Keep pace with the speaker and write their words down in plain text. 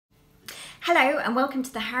Hello and welcome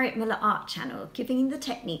to the Harriet Muller Art channel, giving you the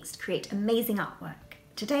techniques to create amazing artwork.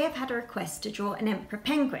 Today I've had a request to draw an emperor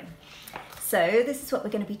penguin. So this is what we're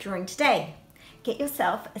going to be drawing today. Get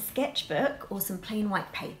yourself a sketchbook or some plain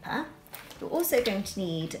white paper. You're also going to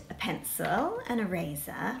need a pencil, an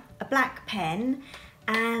eraser, a black pen,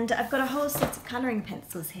 and I've got a whole set of colouring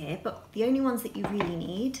pencils here, but the only ones that you really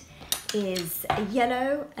need is a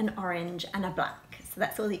yellow, an orange and a black. So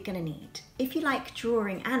that's all you're going to need. If you like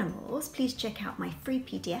drawing animals, please check out my free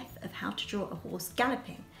PDF of how to draw a horse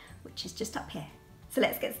galloping, which is just up here. So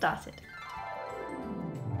let's get started.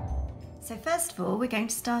 So first of all, we're going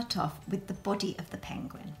to start off with the body of the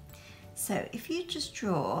penguin. So if you just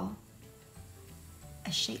draw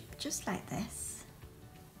a shape just like this,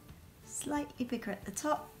 slightly bigger at the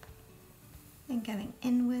top, then going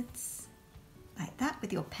inwards like that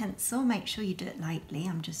with your pencil. Make sure you do it lightly.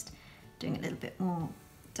 I'm just doing it a little bit more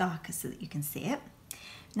darker so that you can see it.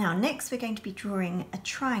 Now next we're going to be drawing a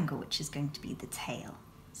triangle, which is going to be the tail.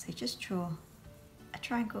 So just draw a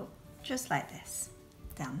triangle just like this,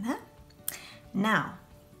 down there. Now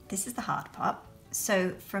this is the hard part.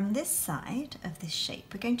 So from this side of this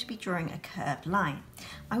shape we're going to be drawing a curved line.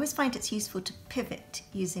 I always find it's useful to pivot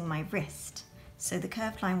using my wrist, so the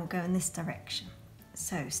curved line will go in this direction.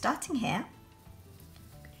 So starting here,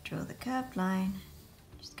 I'm going to draw the curved line,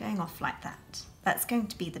 just going off like that. That's going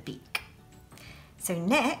to be the beak. So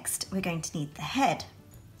next we're going to need the head.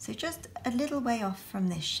 So just a little way off from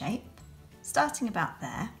this shape, starting about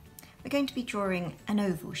there, we're going to be drawing an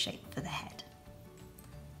oval shape for the head.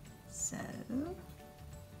 So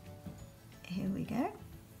here we go.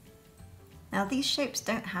 Now these shapes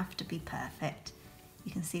don't have to be perfect.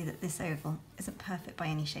 You can see that this oval isn't perfect by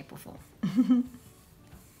any shape or form.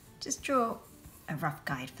 Just draw a rough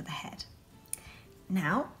guide for the head.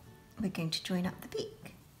 Now we're going to join up the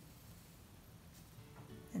beak.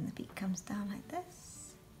 Then the beak comes down like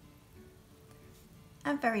this.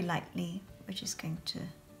 And very lightly we're just going to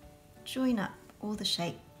join up all the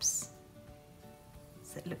shapes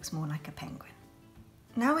so it looks more like a penguin.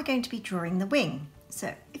 Now we're going to be drawing the wing.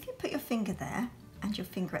 So if you put your finger there and your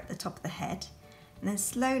finger at the top of the head, and then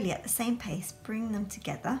slowly at the same pace bring them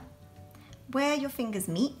together. Where your fingers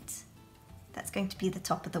meet, that's going to be the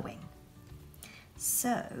top of the wing.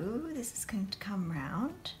 So this is going to come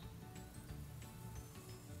round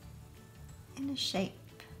in a shape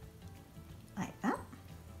like that,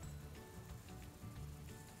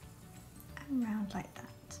 and round like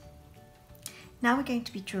that. Now we're going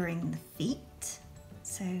to be drawing the feet.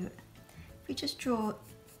 So if we just draw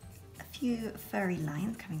a few furry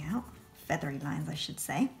lines coming out, feathery lines I should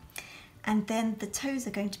say, and then the toes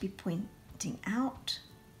are going to be pointing out.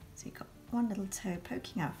 So you've got one little toe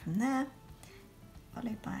poking out from there,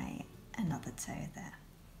 followed by another toe there.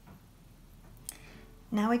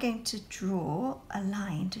 Now we're going to draw a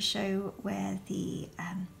line to show where the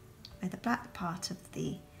black part of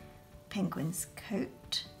the penguin's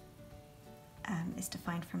coat is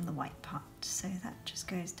defined from the white part. So that just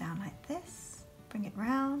goes down like this, bring it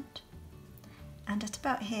round, and at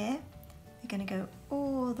about here we're going to go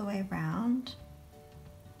all the way around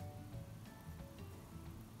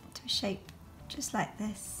to a shape just like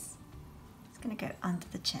this. Going to go under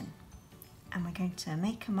the chin, and we're going to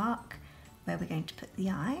make a mark where we're going to put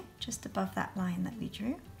the eye just above that line that we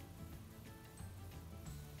drew.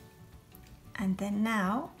 And then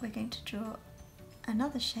now we're going to draw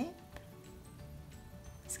another shape.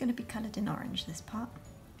 It's going to be coloured in orange, this part,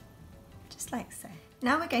 just like so.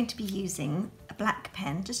 Now we're going to be using a black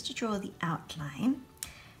pen just to draw the outline.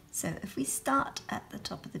 So if we start at the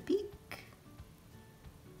top of the beak,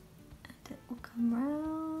 and it will come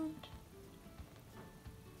round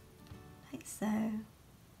like so,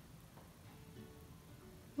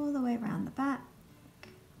 all the way around the back.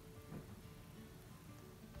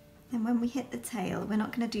 And when we hit the tail, we're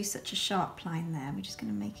not going to do such a sharp line there, we're just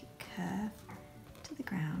going to make it curve to the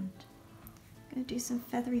ground. I'm going to do some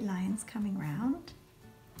feathery lines coming round,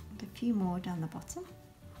 and a few more down the bottom.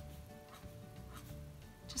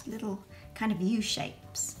 Just little kind of U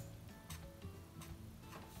shapes.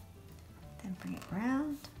 Then bring it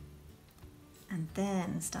round. And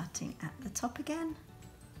then starting at the top again,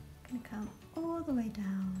 I'm going to come all the way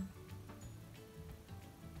down,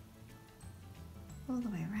 all the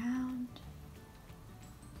way around,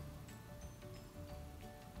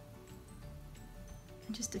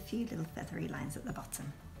 and just a few little feathery lines at the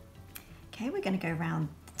bottom. Okay, we're going to go around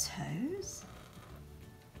the toes,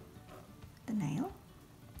 the nail,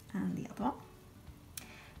 and the other one.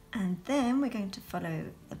 And then we're going to follow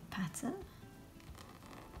the pattern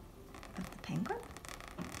of the penguin.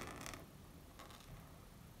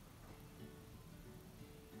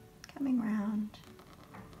 coming round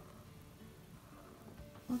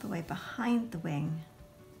way behind the wing.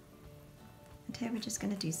 And here we're just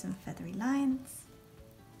going to do some feathery lines,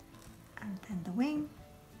 and then the wing.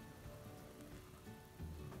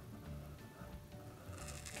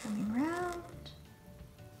 Coming round,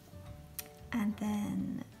 and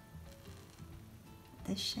then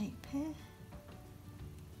this shape here.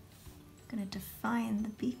 I'm going to define the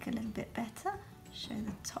beak a little bit better, show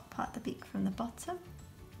the top part of the beak from the bottom,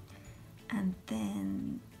 and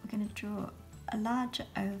then we're going to draw a larger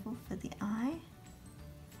oval for the eye,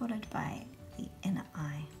 followed by the inner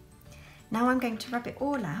eye. Now I'm going to rub it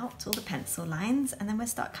all out, all the pencil lines, and then we'll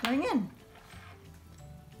start colouring in.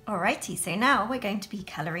 Alrighty, so now we're going to be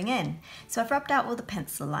colouring in. So I've rubbed out all the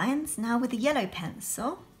pencil lines. Now with a yellow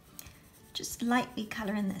pencil, just lightly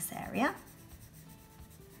colour in this area.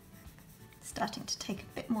 Starting to take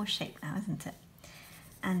a bit more shape now, isn't it?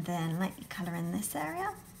 And then lightly colour in this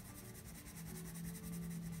area.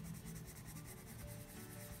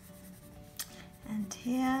 And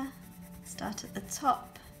here, start at the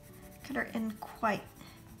top, colour it in quite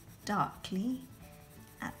darkly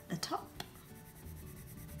at the top.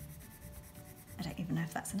 I don't even know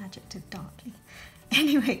if that's an adjective, darkly.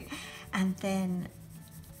 Anyway, and then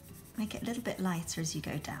make it a little bit lighter as you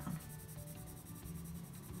go down.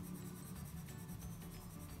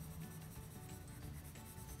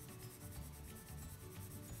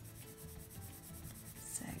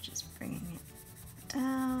 So just bringing it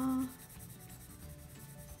down.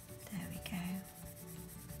 There we go.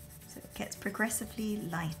 So it gets progressively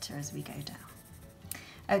lighter as we go down.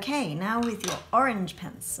 Okay, now with your orange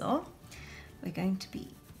pencil, we're going to be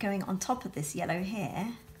going on top of this yellow here,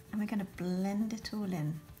 and we're going to blend it all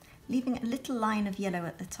in, leaving a little line of yellow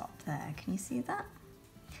at the top there. Can you see that?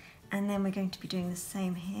 And then we're going to be doing the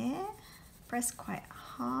same here. Press quite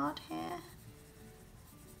hard here.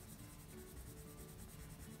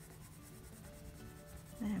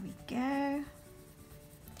 There we go.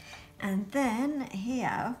 And then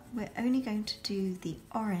here, we're only going to do the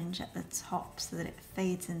orange at the top so that it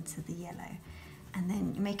fades into the yellow. And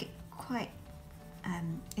then you make it quite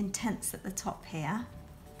intense at the top here,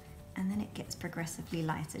 and then it gets progressively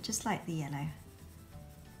lighter, just like the yellow.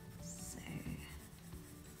 So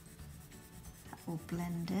that will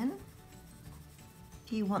blend in.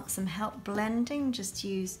 If you want some help blending, just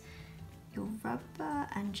use your rubber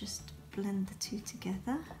and just blend the two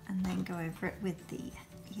together, and then go over it with the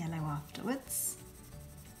yellow afterwards.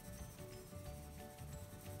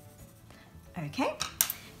 Okay.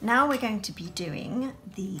 Now we're going to be doing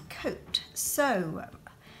the coat. So,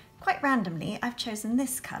 quite randomly, I've chosen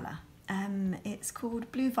this colour. It's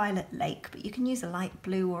called Blue Violet Lake, but you can use a light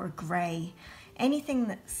blue or a grey, anything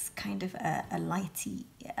that's kind of a light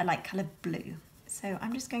coloured blue. So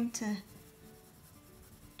I'm just going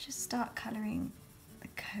to start colouring the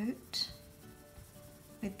coat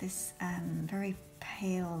with this very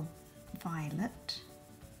pale violet.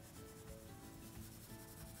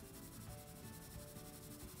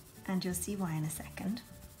 And you'll see why in a second.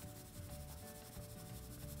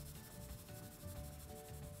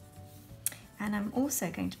 And I'm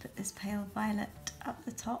also going to put this pale violet up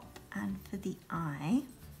the top and for the eye,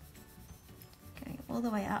 going all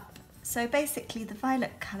the way up. So basically the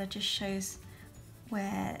violet colour just shows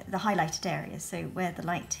where the highlighted areas, so where the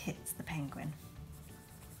light hits the penguin.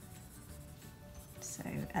 So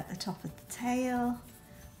at the top of the tail,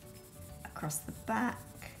 across the back,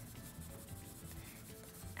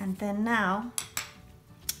 and then now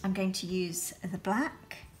I'm going to use the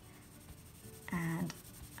black, and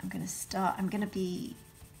I'm going to be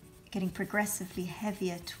getting progressively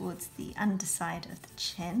heavier towards the underside of the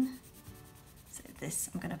chin. So this,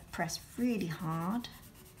 I'm going to press really hard,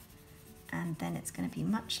 and then it's going to be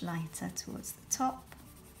much lighter towards the top,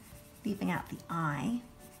 leaving out the eye.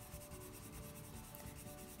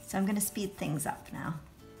 So I'm going to speed things up now.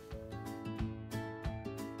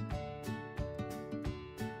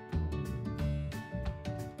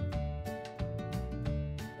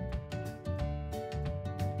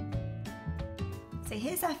 So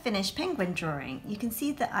here's our finished penguin drawing. You can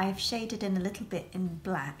see that I've shaded in a little bit in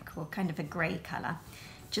black, or kind of a grey colour,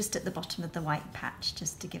 just at the bottom of the white patch,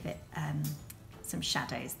 just to give it some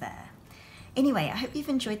shadows there. Anyway, I hope you've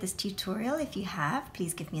enjoyed this tutorial. If you have,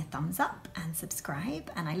 please give me a thumbs up and subscribe,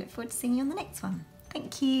 and I look forward to seeing you on the next one.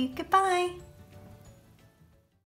 Thank you, goodbye.